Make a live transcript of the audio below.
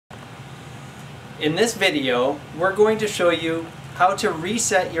In this video, we're going to show you how to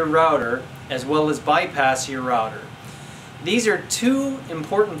reset your router as well as bypass your router. These are two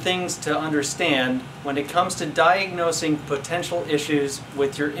important things to understand when it comes to diagnosing potential issues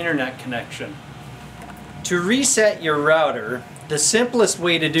with your internet connection. To reset your router, the simplest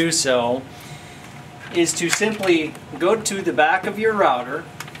way to do so is to simply go to the back of your router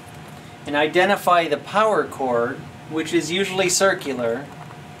and identify the power cord, which is usually circular.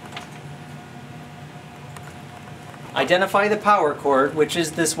 Identify the power cord, which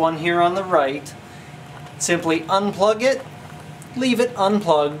is this one here on the right. Simply unplug it, leave it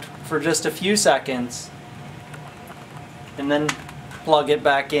unplugged for just a few seconds, and then plug it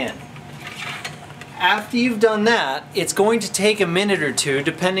back in. After you've done that, it's going to take a minute or two,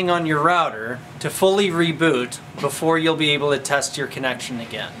 depending on your router, to fully reboot before you'll be able to test your connection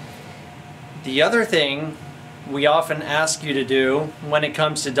again. The other thing we often ask you to do when it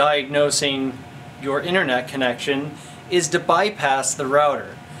comes to diagnosing your internet connection is to bypass the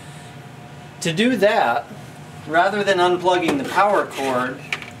router. To do that, rather than unplugging the power cord,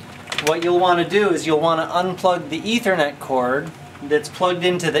 what you'll want to do is you'll want to unplug the Ethernet cord that's plugged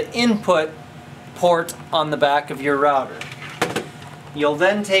into the input port on the back of your router. You'll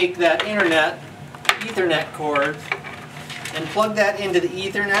then take that Ethernet cord and plug that into the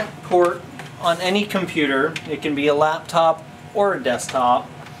Ethernet port on any computer. It can be a laptop or a desktop,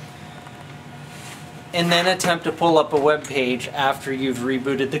 and then attempt to pull up a web page after you've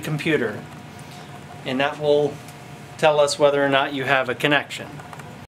rebooted the computer, and that will tell us whether or not you have a connection.